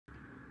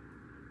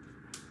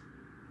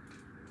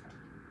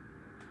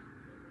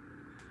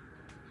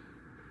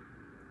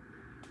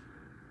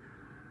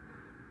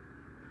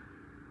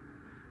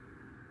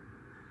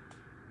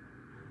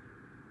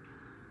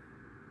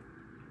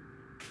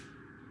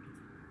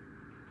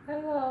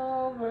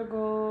Hello,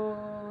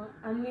 Virgo.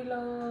 I'm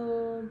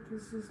Lilo.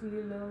 This is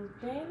Lilo's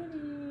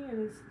Vanity, and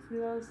this is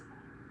Lilo's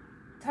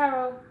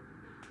Tarot.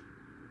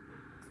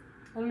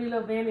 I'm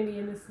Lilo Vanity,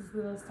 and this is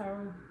Lilo's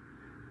Tarot.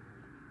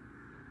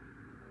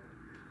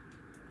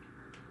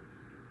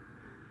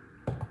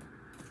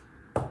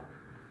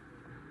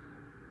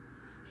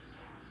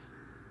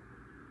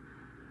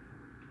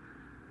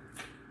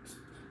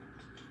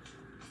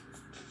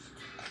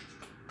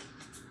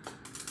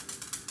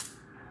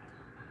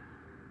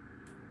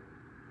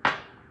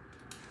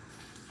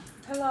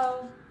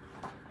 Hello.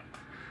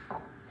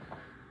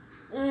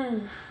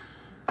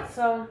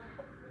 So,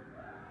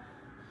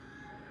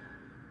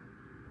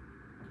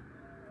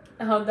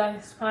 oh,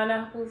 that's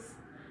Pineapples.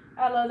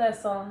 I love that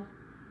song.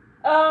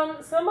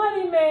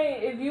 Somebody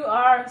may, if you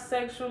are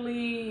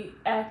sexually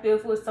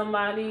active with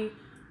somebody,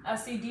 I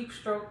see deep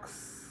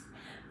strokes.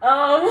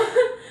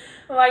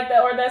 Like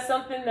that, or that's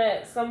something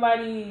that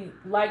somebody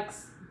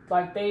likes,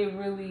 like they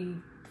really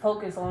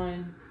focus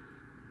on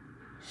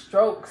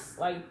strokes,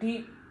 like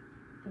deep,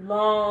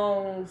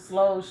 long,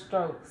 slow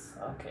strokes.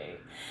 Okay.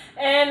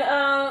 And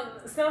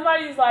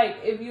somebody's like,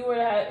 if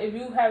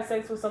you have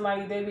sex with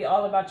somebody, they be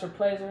all about your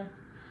pleasure.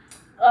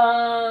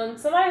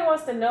 Somebody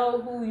wants to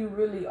know who you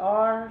really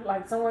are.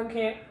 Like someone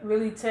can't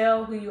really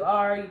tell who you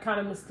are. You're kind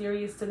of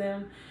mysterious to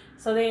them.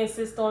 So they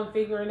insist on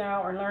figuring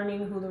out or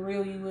learning who the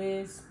real you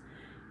is.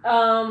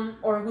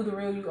 Or who the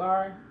real you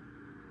are.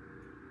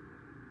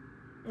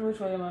 Which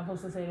way am I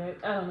supposed to say that?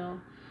 I don't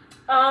know.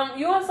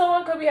 You and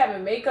someone could be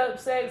having makeup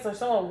sex, or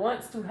someone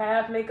wants to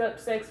have makeup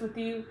sex with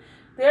you.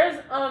 There's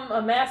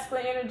a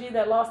masculine energy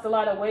that lost a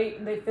lot of weight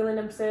and they feeling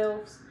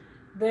themselves.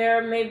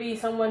 There may be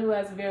someone who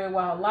has a very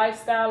wild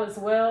lifestyle as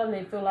well, and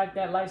they feel like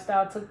that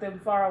lifestyle took them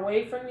far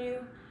away from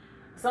you.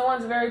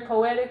 Someone's very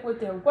poetic with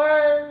their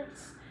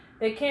words.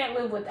 They can't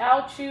live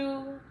without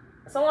you.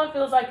 Someone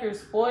feels like you're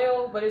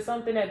spoiled, but it's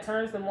something that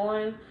turns them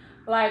on.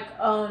 Like,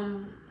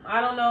 I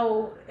don't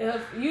know,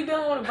 if you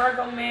dealing with a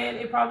Virgo man,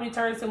 it probably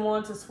turns him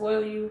on to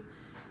spoil you.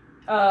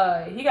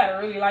 He gotta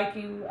really like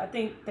you. I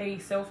think they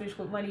selfish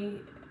with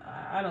money.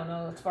 I don't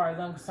know as far as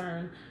I'm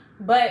concerned.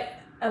 But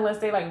unless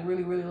they like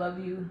really, really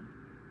love you.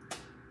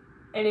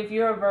 And if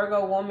you're a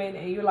Virgo woman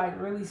and you're like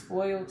really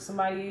spoiled,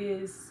 somebody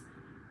is,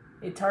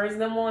 it turns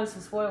them on to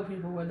spoil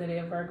people whether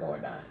they're Virgo or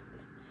not.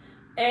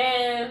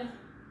 And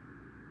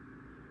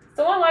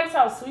someone likes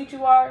how sweet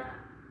you are.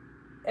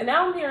 And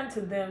now I'm hearing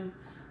to them.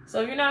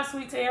 So if you're not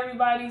sweet to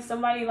everybody,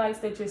 somebody likes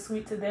that you're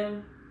sweet to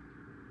them.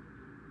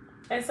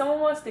 And someone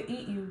wants to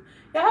eat you.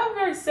 Y'all have a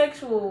very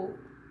sexual...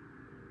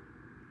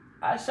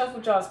 I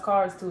shuffled y'all's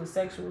cards to a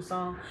sexual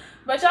song.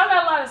 But y'all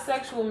got a lot of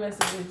sexual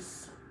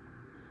messages.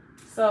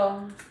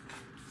 So...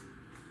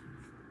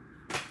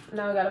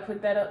 now we gotta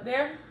put that up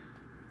there.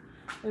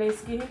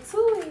 Let's get into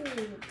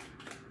it.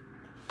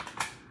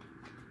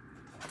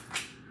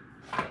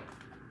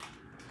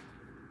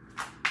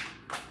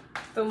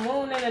 The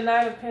moon and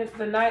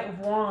the Knight of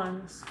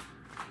Wands.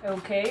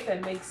 Okay,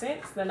 that makes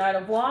sense. The Knight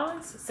of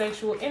Wands,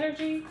 sexual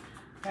energy,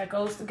 that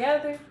goes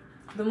together.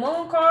 The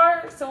moon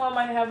card, someone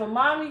might have a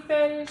mommy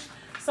fetish.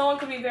 Someone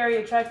could be very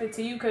attracted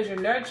to you because you're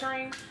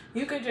nurturing.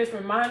 You could just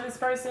remind this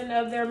person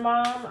of their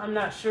mom. I'm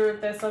not sure if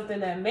that's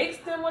something that makes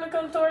them want to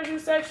come towards you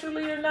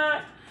sexually or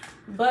not.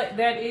 But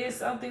that is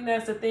something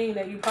that's a thing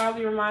that you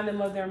probably remind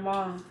them of their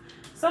mom.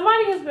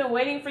 Somebody has been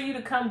waiting for you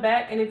to come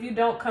back, and if you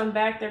don't come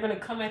back, they're going to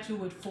come at you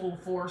with full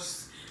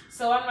force.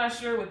 So I'm not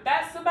sure what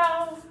that's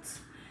about.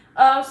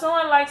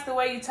 Someone likes the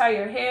way you tie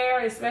your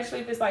hair,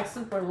 especially if it's like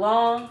super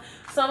long.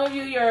 Some of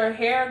you, your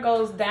hair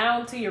goes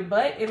down to your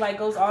butt. It like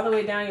goes all the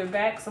way down your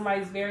back.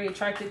 Somebody's very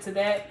attracted to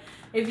that.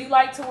 If you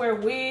like to wear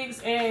wigs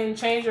and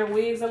change your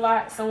wigs a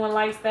lot, someone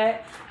likes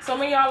that.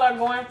 Some of y'all are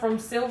going from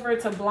silver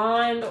to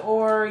blonde,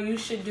 or you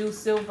should do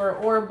silver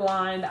or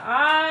blonde.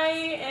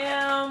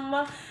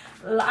 I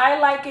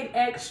like it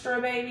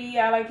extra, baby.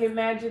 I like it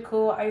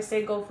magical. I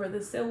say go for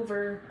the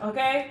silver,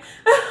 okay?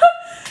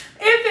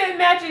 If it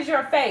matches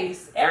your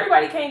face.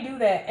 Everybody can't do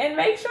that. And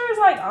make sure it's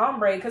like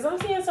ombre, because I'm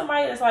seeing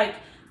somebody that's like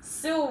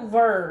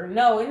silver.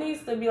 No, it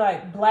needs to be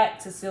like black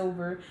to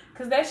silver,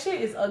 because that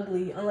shit is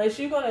ugly unless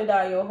you're going to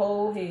dye your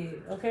whole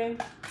head, okay?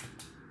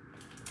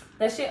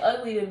 That shit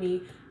ugly to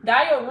me.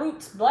 Dye your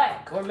roots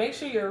black, or make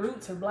sure your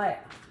roots are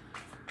black.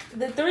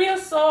 The Three of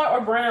Swords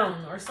or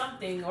brown or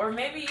something, or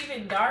maybe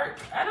even dark.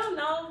 I don't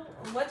know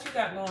what you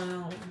got going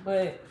on,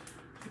 but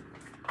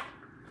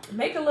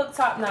make it look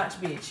top notch,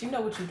 bitch. You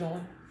know what you're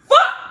doing.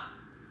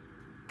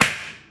 Fuck!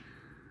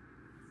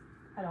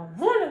 I don't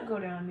want to go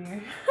down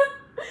there.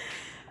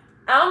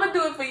 I'm going to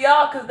do it for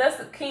y'all because that's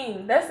the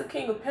king. That's the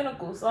King of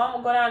Pentacles. So I'm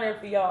going to go down there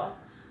for y'all.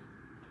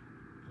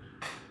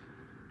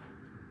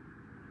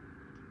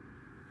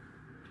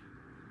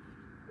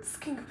 It's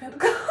King of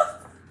Pentacles.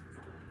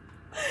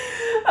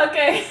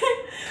 Okay.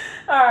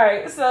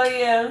 Alright, so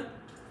yeah.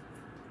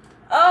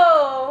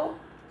 Oh.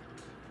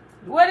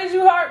 What did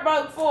you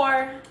heartbroken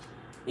for?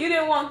 You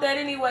didn't want that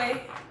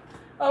anyway.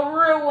 A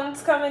real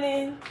one's coming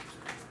in.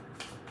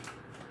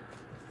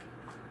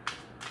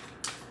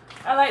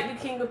 I like the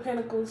King of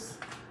Pentacles.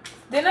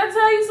 Didn't I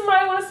tell you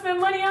somebody want to spend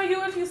money on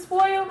you if you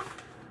spoil?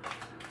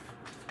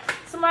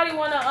 Somebody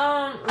want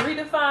to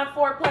redefine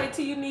foreplay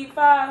till you need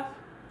 5.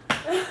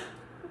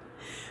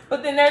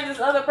 But then there's this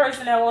other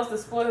person that wants to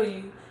spoil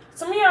you.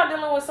 Some of y'all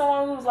dealing with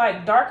someone who's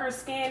like darker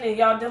skin, and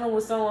y'all dealing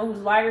with someone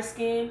who's lighter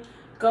skin.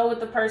 Go with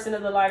the person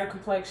of the lighter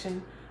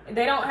complexion.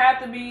 They don't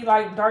have to be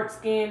like dark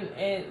skin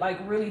and like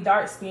really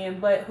dark skin,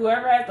 but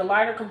whoever has the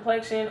lighter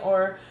complexion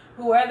or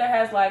whoever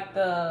has like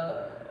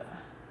the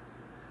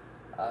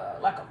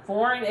like a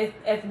foreign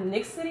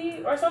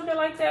ethnicity or something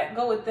like that,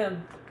 go with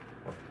them.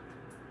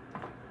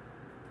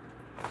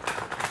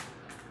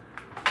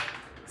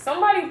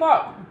 Somebody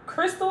bought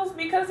crystals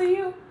because of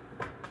you.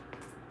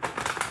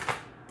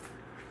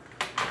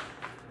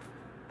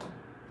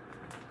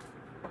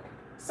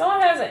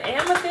 Someone has an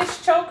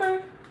amethyst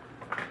choker.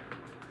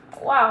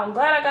 Wow, I'm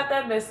glad I got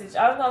that message.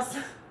 I was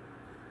gonna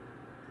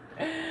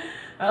say,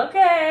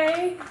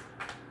 okay.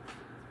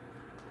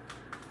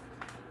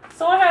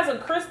 Someone has a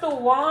crystal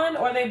wand,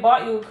 or they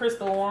bought you a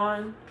crystal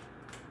wand.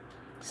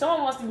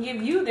 Someone wants to give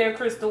you their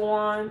crystal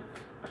wand.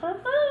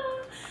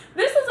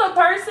 This is a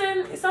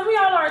person, some of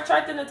y'all are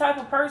attracting the type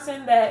of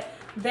person that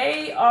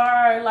they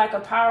are like a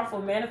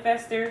powerful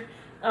manifester.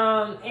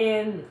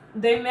 And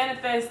they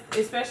manifest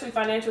especially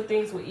financial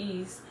things with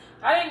ease.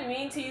 I didn't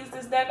mean to use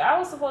this deck. I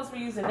was supposed to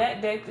be using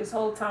that deck this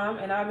whole time,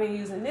 and I've been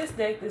using this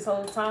deck this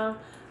whole time.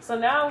 So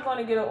now I'm going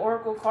to get an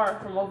oracle card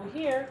from over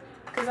here,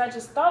 because I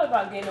just thought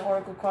about getting an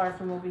oracle card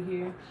from over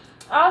here.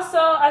 Also,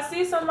 I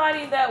see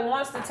somebody that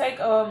wants to take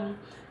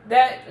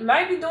that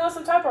might be doing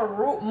some type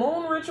of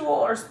moon ritual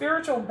or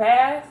spiritual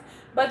bath,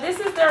 but this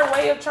is their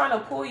way of trying to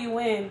pull you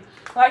in.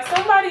 Like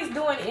somebody's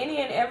doing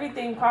any and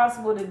everything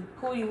possible to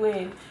pull you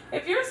in.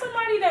 If you're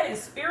somebody that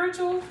is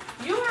spiritual,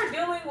 you are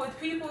dealing with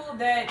people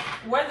that,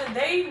 whether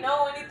they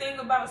know anything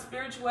about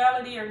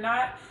spirituality or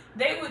not,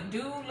 they would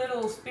do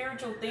little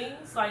spiritual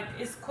things. Like,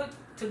 it's quick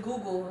to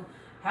Google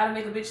how to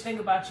make a bitch think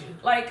about you.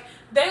 Like,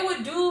 they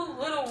would do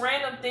little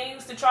random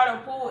things to try to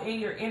pull in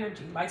your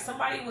energy. Like,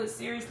 somebody would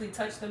seriously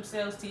touch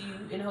themselves to you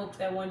in hopes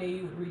that one day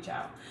you would reach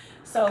out.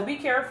 So be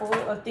careful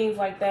of things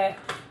like that.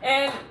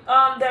 And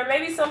there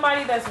may be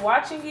somebody that's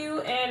watching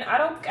you, and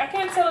I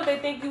can't tell if they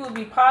think you would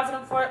be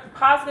positive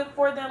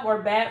for them or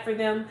bad for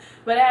them,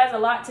 but it has a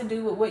lot to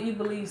do with what you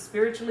believe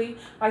spiritually.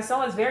 Like,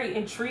 someone's very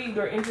intrigued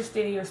or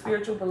interested in your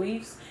spiritual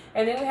beliefs.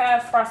 And then we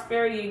have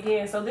prosperity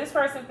again. So this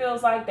person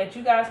feels like that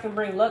you guys can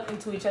bring luck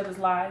into each other's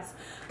lives.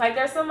 Like,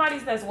 there's somebody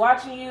that's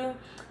watching you,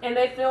 and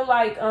they feel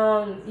like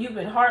you've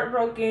been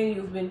heartbroken,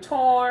 you've been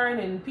torn,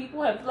 and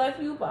people have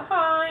left you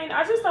behind.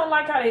 I just don't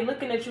like how they're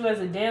looking at you as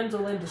a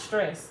damsel in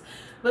distress.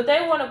 But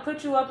they want to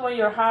put you up on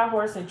your high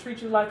horse and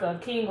treat you like a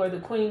king or the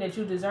queen that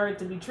you deserve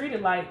to be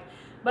treated like.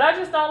 But I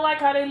just don't like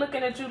how they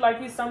looking at you like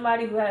you're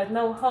somebody who has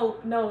no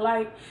hope, no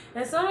light.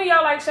 And some of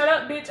y'all like, shut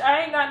up, bitch.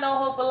 I ain't got no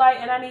hope or light,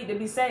 and I need to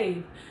be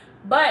saved.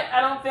 But I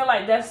don't feel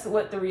like that's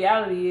what the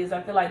reality is.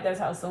 I feel like that's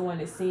how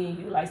someone is seeing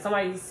you. Like,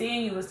 somebody's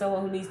seeing you as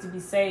someone who needs to be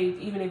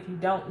saved, even if you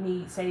don't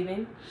need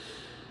saving.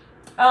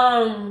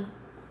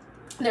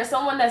 There's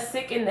someone that's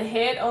sick in the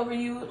head over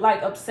you,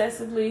 like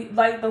obsessively.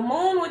 Like the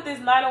moon with this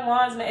Knight of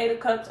Wands and the Eight of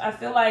Cups, I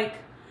feel like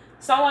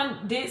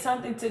someone did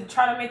something to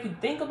try to make you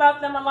think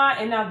about them a lot,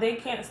 and now they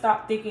can't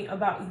stop thinking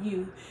about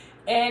you.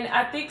 And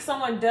I think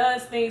someone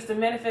does things to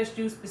manifest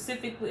you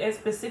specifically at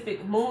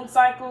specific moon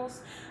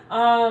cycles.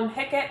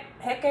 Hecate,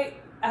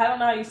 I don't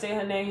know how you say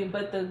her name,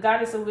 but the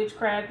goddess of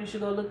witchcraft, you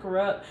should go look her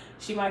up.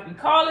 She might be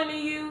calling to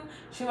you.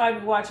 She might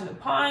be watching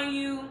upon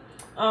you.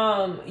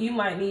 You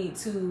might need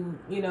to,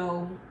 you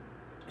know,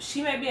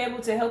 she may be able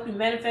to help you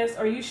manifest,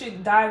 or you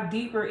should dive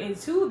deeper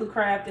into the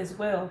craft as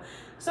well.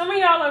 Some of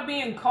y'all are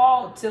being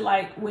called to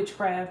like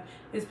witchcraft,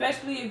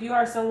 especially if you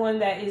are someone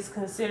that is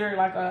considered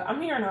like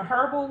I'm hearing a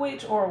herbal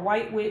witch or a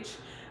white witch,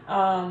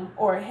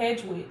 or a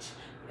hedge witch.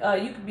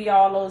 You could be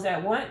all those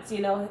at once.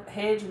 You know,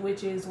 hedge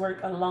witches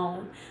work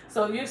alone.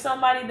 So if you're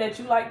somebody that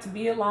you like to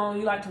be alone,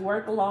 you like to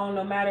work alone,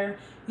 no matter,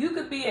 you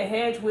could be a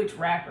hedge witch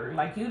rapper.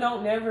 Like, you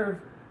don't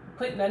never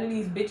put none of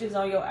these bitches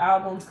on your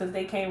albums because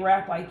they can't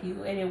rap like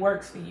you, and it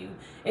works for you.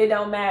 It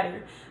don't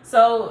matter.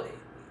 So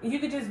you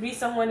could just be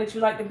someone that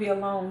you like to be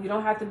alone. You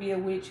don't have to be a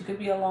witch. You could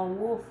be a lone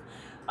wolf.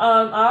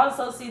 I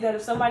also see that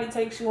if somebody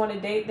takes you on a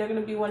date, they're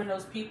going to be one of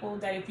those people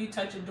that if you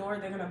touch a door,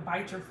 they're going to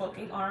bite your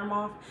fucking arm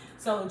off.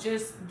 So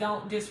just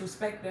don't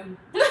disrespect them.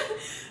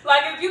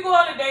 Like, if you go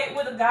on a date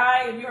with a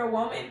guy, if you're a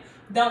woman,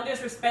 don't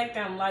disrespect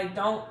them. Like,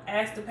 don't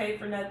ask to pay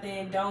for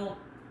nothing. Don't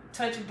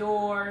touch a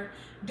door.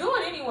 Do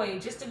it anyway,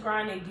 just to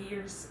grind their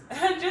gears.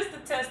 Just to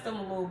test them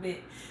a little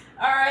bit.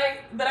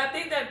 Alright, but I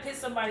think that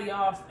pissed somebody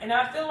off. And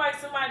I feel like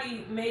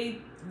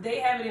they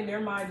have it in their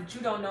mind that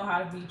you don't know how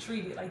to be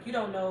treated. Like, you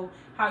don't know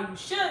how you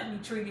should be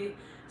treated.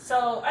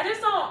 So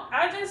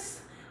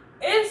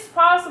it's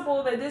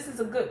possible that this is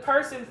a good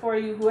person for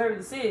you, whoever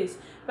this is.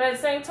 But at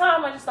the same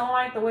time, I just don't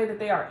like the way that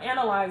they are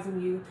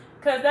analyzing you.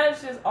 Because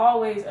that's just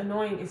always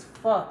annoying as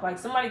fuck. Like,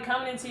 somebody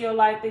coming into your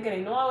life thinking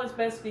they know what's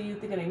best for you,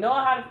 thinking they know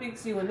how to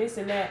fix you and this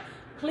and that.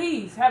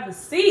 Please, have a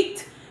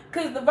seat.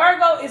 Because the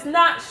Virgo is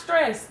not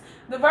stressed.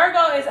 The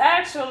Virgo is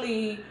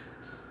actually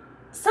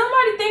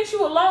somebody thinks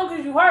you alone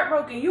because you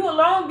heartbroken. You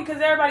alone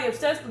because everybody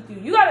obsessed with you.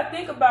 You got to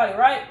think about it,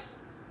 right?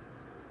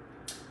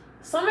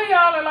 Some of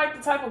y'all are like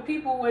the type of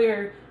people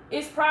where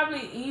it's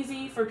probably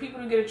easy for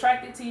people to get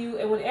attracted to you.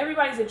 And when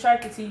everybody's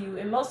attracted to you,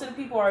 and most of the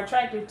people are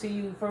attracted to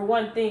you for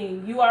one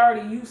thing, you are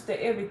already used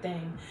to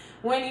everything.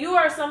 When you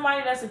are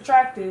somebody that's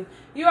attractive,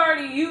 you're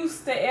already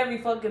used to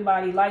every fucking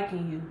body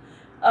liking you.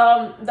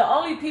 The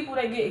only people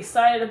that get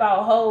excited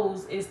about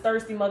hoes is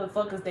thirsty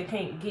motherfuckers that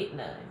can't get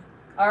none.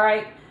 All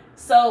right?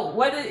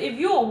 So if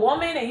you're a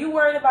woman and you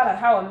worried about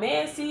how a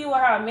man see you or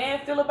how a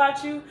man feel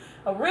about you,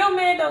 a real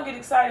man don't get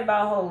excited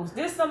about hoes.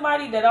 This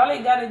somebody that all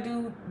they gotta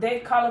do, they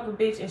call up a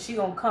bitch and she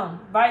gonna come.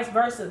 Vice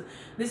versa.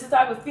 This is the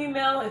type of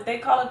female, if they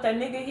call up that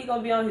nigga, he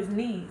gonna be on his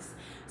knees.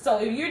 So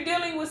if you're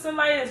dealing with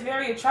somebody that's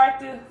very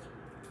attractive,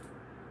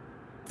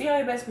 be on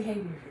your best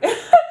behavior.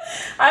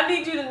 I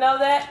need you to know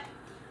that.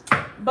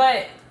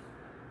 But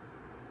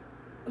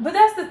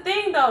that's the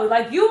thing though.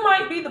 Like, you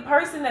might be the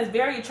person that's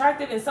very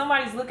attractive and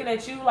somebody's looking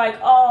at you like,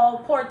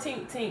 oh, poor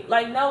tink tink.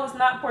 Like, no, it's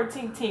not poor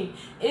tink tink.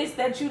 It's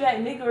that you that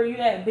nigga or you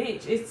that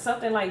bitch. It's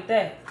something like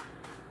that.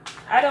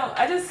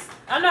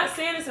 I'm not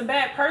saying it's a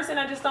bad person.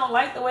 I just don't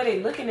like the way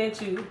they looking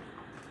at you.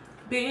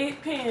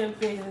 Big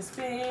pimpin',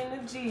 spin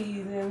the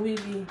G's and we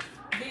be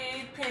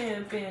big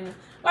pimpin'.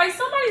 Like,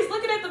 somebody's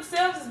looking at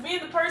themselves as being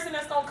the person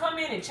that's gonna come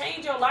in and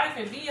change your life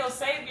and be your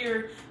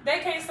savior. They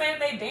can't save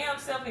their damn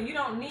self and you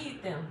don't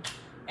need them.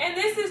 And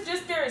this is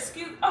just their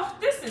excuse. Oh,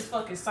 this is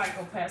fucking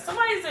psychopath.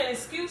 Somebody's an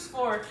excuse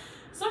for...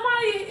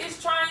 Somebody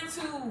is trying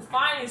to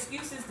find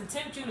excuses to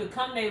tempt you to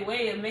come their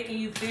way and making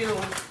you feel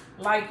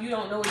like you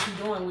don't know what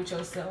you're doing with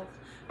yourself.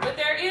 But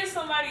there is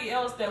somebody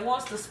else that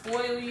wants to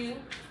spoil you.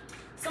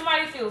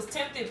 Somebody feels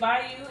tempted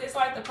by you. It's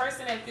like the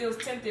person that feels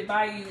tempted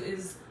by you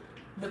is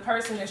the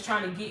person that's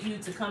trying to get you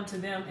to come to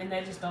them, and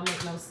that just don't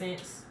make no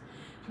sense.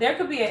 There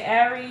could be an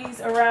Aries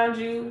around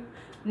you.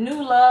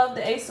 New love,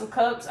 the Ace of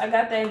Cups. I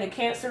got that in the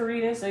Cancer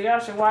reading, so y'all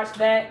should watch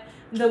that.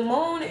 The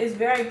moon is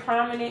very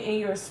prominent in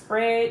your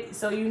spread,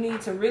 so you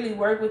need to really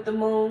work with the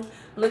moon.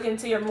 Look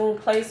into your moon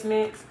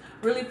placements.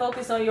 Really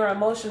focus on your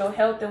emotional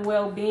health and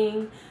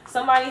well-being.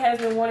 Somebody has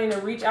been wanting to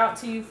reach out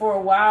to you for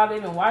a while.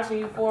 They've been watching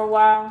you for a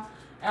while.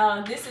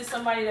 This is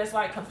somebody that's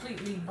like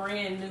completely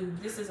brand new.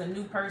 This is a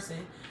new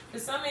person. For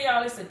some of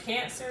y'all, it's a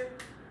Cancer.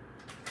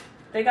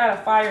 They got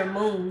a fire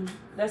moon.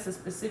 That's a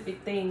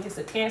specific thing. It's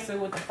a Cancer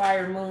with a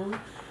fire moon.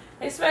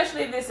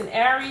 Especially if it's an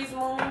Aries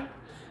moon.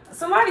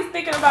 Somebody's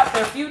thinking about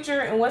their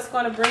future and what's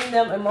going to bring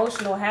them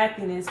emotional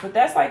happiness. But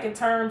that's like in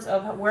terms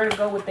of where to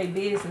go with their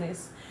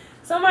business.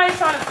 Somebody's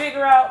trying to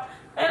figure out.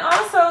 And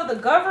also the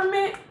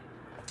government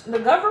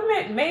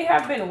may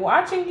have been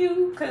watching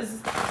you. Because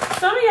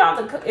some of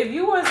y'all, if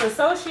you was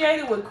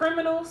associated with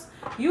criminals,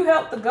 you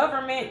helped the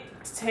government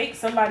take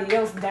somebody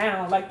else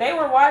down. Like, they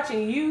were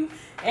watching you.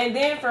 And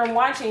then from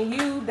watching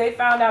you, they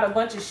found out a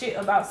bunch of shit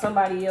about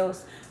somebody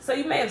else. So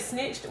you may have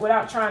snitched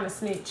without trying to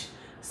snitch.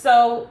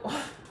 So,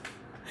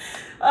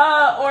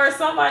 or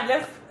somebody,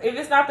 if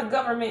it's not the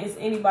government, it's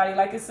anybody.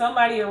 Like, it's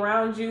somebody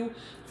around you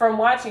from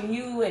watching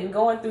you and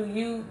going through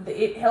you,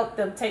 it helped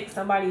them take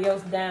somebody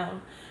else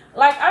down.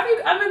 Like,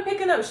 I've been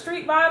picking up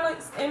street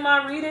violence in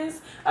my readings.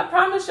 I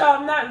promise y'all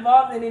I'm not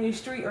involved in any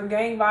street or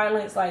gang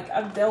violence. Like,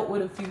 I've dealt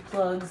with a few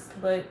plugs,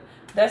 but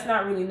that's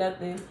not really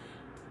nothing.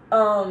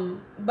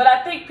 But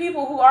I think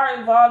people who are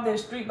involved in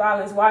street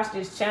violence watch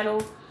this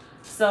channel.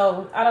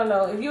 So, I don't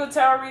know. If you're a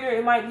tarot reader,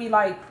 it might be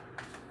like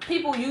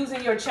people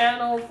using your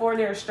channel for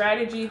their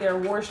strategy, their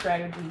war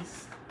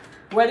strategies.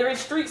 Whether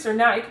it's streets or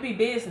not, it could be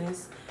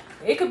business.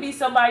 It could be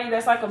somebody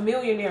that's like a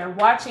millionaire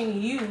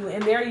watching you,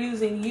 and they're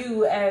using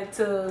you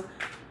to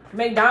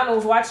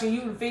McDonald's watching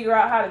you to figure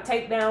out how to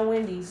take down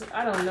Wendy's.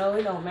 I don't know.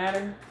 It don't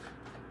matter.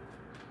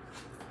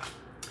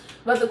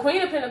 But the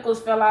Queen of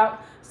Pentacles fell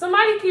out.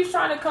 Somebody keeps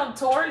trying to come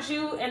towards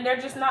you, and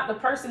they're just not the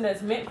person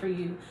that's meant for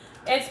you.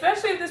 And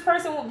especially if this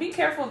person will be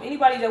careful of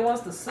anybody that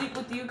wants to sleep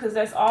with you, because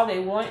that's all they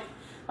want.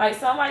 Like,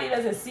 somebody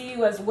doesn't see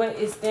you as what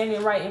is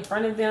standing right in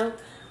front of them.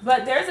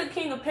 But there's a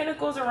King of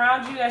Pentacles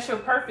around you that's your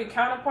perfect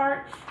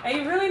counterpart. And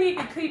you really need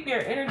to keep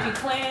your energy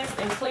cleansed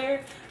and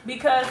clear,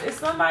 because it's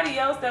somebody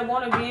else that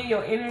want to be in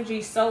your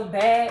energy so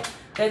bad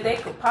that they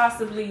could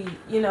possibly,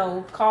 you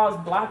know, cause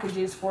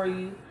blockages for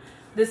you.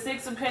 The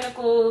Six of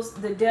Pentacles,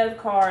 the Death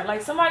card.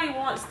 Like, somebody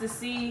wants to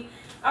see...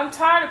 I'm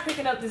tired of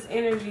picking up this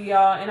energy,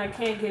 y'all, and I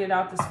can't get it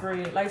out the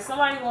spread. Like,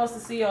 somebody wants to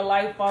see your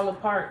life fall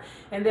apart,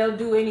 and they'll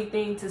do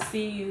anything to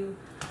see you.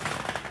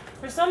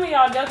 For some of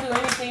y'all, they'll do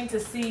anything to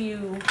see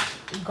you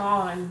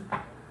gone.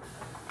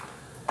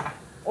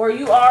 Or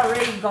you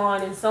already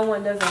gone, and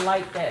someone doesn't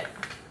like that.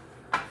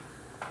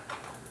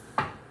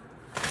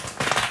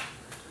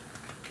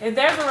 If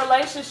there's a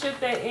relationship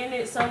that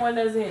ended, someone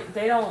doesn't...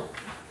 They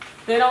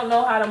don't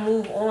know how to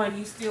move on.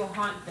 You still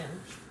haunt them.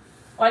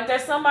 Like,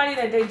 there's somebody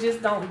that they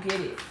just don't get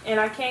it. And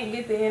I can't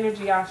get the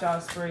energy out y'all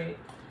spread.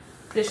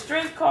 The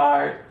Strength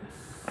card,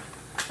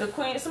 the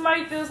Queen.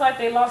 Somebody feels like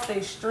they lost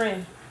their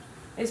strength.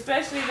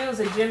 Especially if it was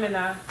a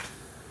Gemini.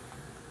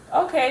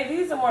 Okay,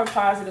 these are more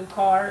positive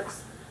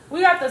cards.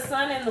 We got the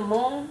Sun and the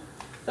Moon.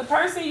 The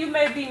person you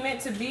may be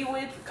meant to be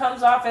with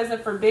comes off as a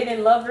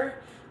forbidden lover.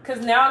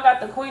 Because now I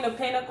got the Queen of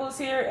Pentacles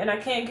here, and I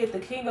can't get the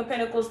King of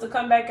Pentacles to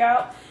come back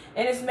out.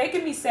 And it's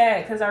making me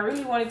sad because I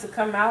really wanted to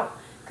come out.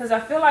 Because I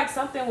feel like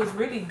something was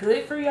really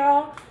good for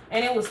y'all,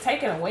 and it was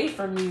taken away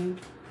from you.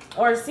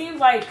 Or it seems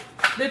like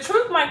the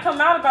truth might come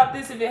out about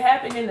this if it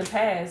happened in the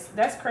past.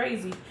 That's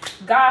crazy.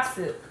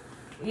 Gossip.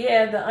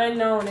 Yeah, the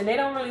unknown. And they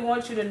don't really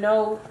want you to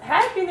know.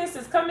 Happiness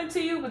is coming to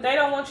you, but they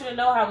don't want you to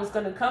know how it's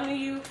going to come to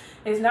you.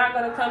 It's not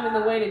going to come in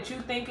the way that you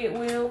think it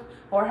will,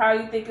 or how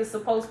you think it's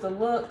supposed to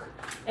look.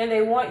 And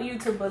they want you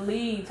to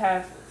believe,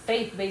 have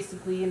faith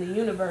basically in the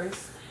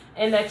universe,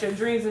 and that your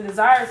dreams and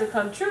desires will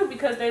come true,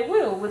 because they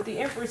will, with the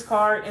Empress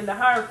card and the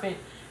Hierophant.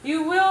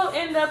 You will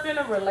end up in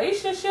a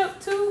relationship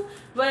too,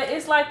 but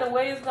it's like the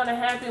way it's going to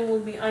happen will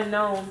be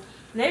unknown.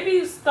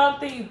 Maybe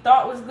something you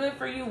thought was good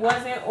for you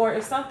wasn't, or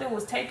if something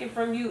was taken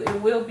from you,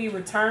 it will be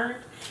returned.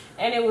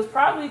 And it was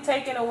probably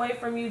taken away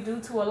from you due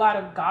to a lot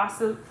of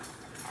gossip,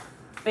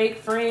 fake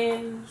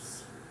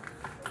friends,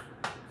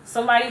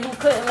 somebody who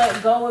couldn't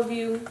let go of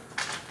you.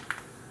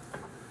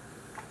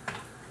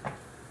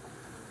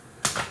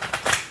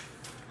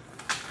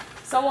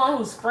 Someone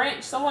who's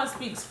French, someone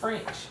speaks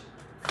French.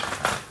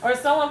 Or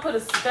someone put a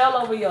spell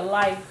over your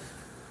life.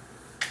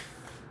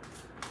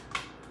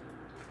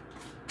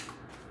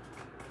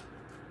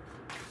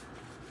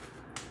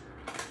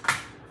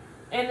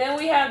 And then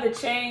we have the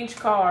change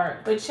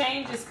card. The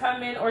change is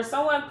coming, or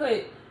someone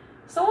put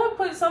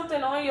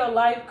something on your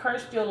life,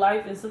 cursed your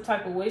life in some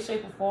type of way,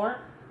 shape, or form,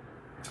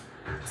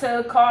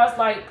 to cause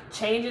like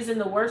changes in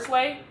the worst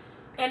way.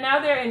 And now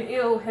they're in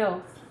ill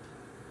health.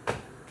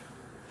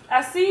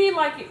 I see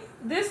like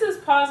this is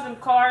positive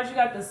cards. You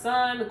got the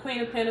Sun, the Queen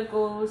of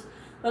Pentacles,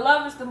 the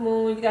Lovers, the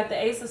Moon. You got the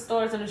Ace of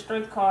Swords and the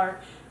Strength card.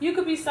 You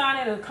could be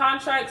signing a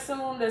contract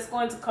soon that's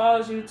going to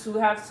cause you to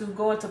have to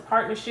go into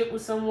partnership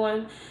with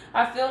someone.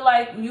 I feel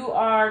like you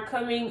are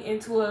coming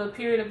into a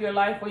period of your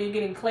life where you're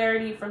getting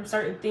clarity from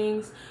certain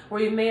things,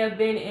 where you may have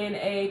been in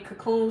a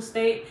cocoon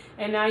state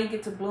and now you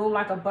get to bloom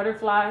like a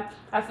butterfly.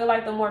 I feel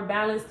like the more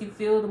balanced you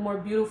feel, the more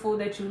beautiful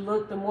that you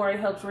look, the more it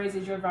helps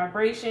raises your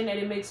vibration, and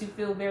it makes you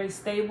feel very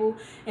stable.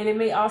 And it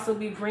may also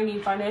be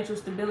bringing financial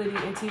stability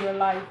into your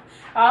life.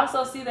 I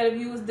also see that if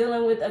you was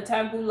dealing with a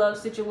taboo love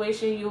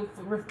situation, you'll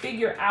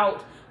figure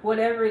out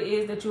whatever it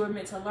is that you were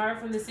meant to learn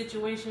from the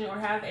situation, or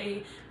have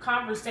a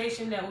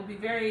conversation that will be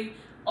very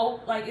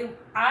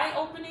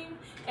eye-opening,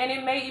 and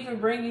it may even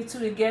bring you two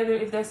together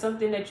if that's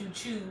something that you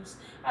choose.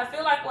 I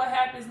feel like what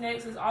happens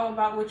next is all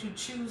about what you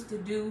choose to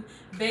do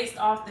based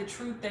off the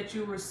truth that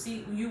you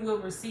will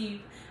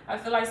receive. I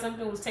feel like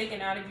something was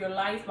taken out of your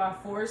life by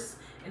force,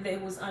 and that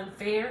it was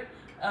unfair,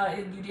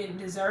 and you didn't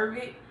deserve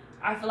it.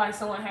 I feel like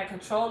someone had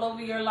control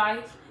over your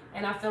life,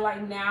 and I feel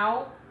like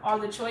now all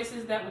the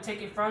choices that were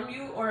taken from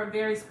you, or a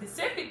very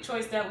specific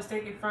choice that was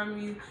taken from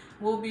you,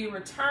 will be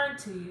returned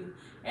to you.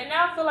 And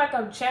now I feel like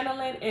I'm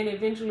channeling, and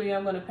eventually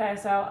I'm going to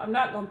pass out. I'm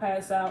not going to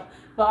pass out,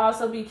 but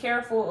also be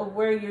careful of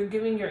where you're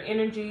giving your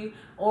energy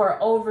or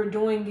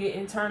overdoing it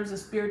in terms of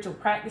spiritual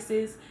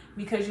practices,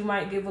 because you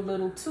might give a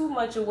little too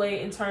much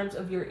away in terms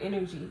of your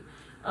energy.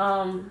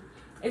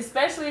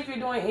 Especially if you're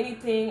doing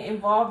anything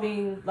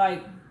involving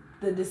like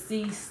the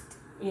deceased,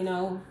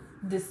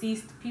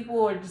 deceased people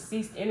or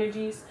deceased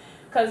energies.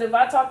 Because if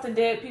I talk to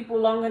dead people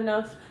long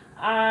enough,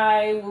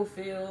 I will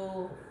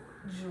feel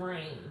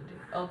drained,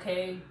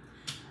 okay?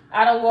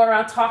 I don't go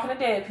around talking to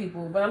dead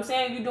people. But I'm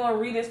saying if you're doing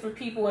readings for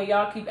people and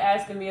y'all keep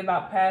asking me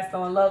about passed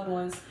on loved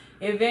ones,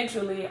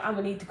 eventually I'm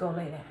going to need to go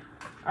lay down,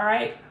 all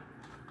right?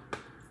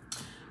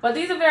 But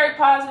these are very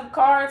positive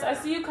cards. I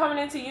see you coming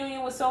into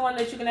union with someone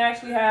that you can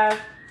actually have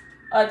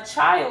a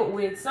child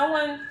with.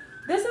 Someone...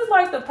 This is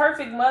like the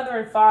perfect mother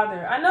and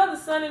father. I know the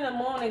Sun and the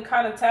Moon and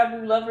kind of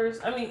taboo lovers.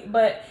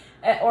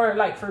 Or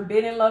like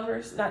forbidden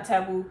lovers, not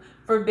taboo,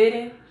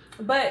 forbidden.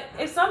 But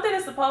if something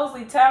is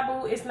supposedly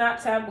taboo, it's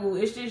not taboo.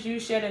 It's just you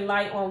shedding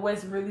light on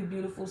what's really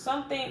beautiful.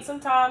 Sometimes,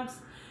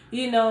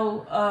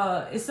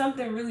 it's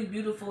something really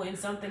beautiful in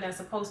something that's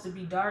supposed to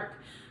be dark.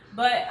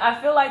 But I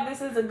feel like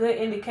this is a good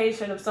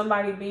indication of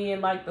somebody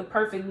being like the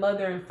perfect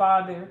mother and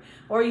father,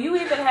 or you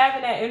even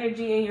having that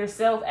energy in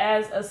yourself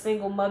as a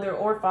single mother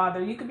or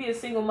father. You could be a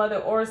single mother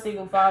or a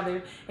single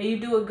father, and you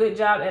do a good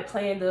job at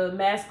playing the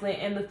masculine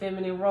and the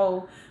feminine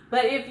role.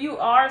 But if you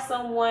are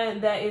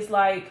someone that is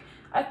like,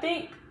 I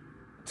think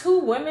 2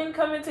 women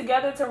coming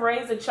together to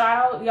raise a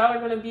child, y'all are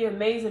going to be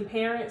amazing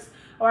parents.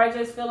 Or I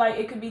just feel like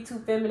it could be 2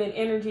 feminine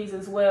energies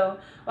as well.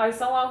 Like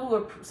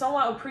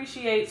someone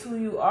appreciates who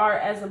you are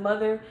as a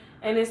mother.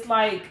 And it's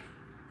like,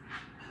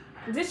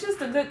 this is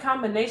just a good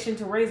combination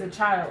to raise a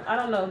child. I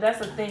don't know.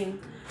 That's a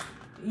thing.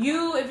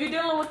 If you're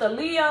dealing with a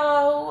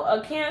Leo,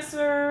 a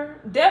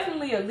Cancer,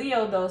 definitely a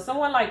Leo though.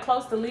 Someone like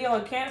close to Leo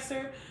and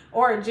Cancer,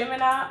 or a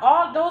Gemini.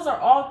 Those are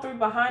all 3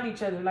 behind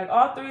each other. Like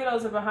all 3 of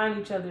those are behind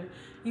each other.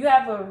 You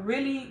have a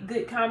really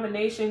good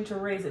combination to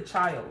raise a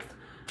child.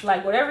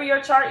 Like whatever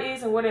your chart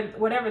is and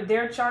whatever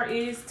their chart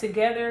is,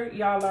 together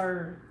y'all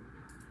are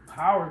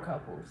power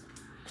couples.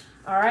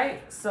 All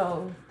right,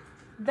 so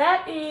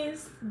that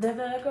is the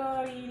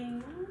Virgo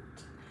reading.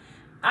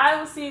 I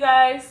will see you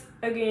guys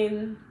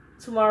again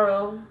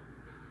tomorrow.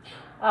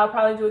 I'll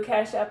probably do a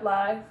Cash App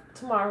Live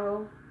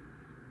tomorrow.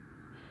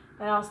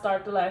 And I'll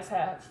start the last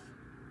half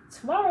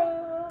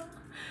tomorrow.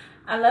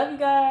 I love you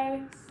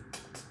guys.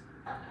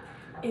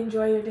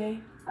 Enjoy your day.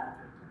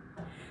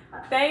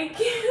 Thank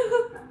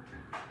you.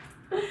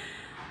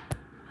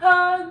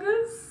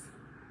 Hugs.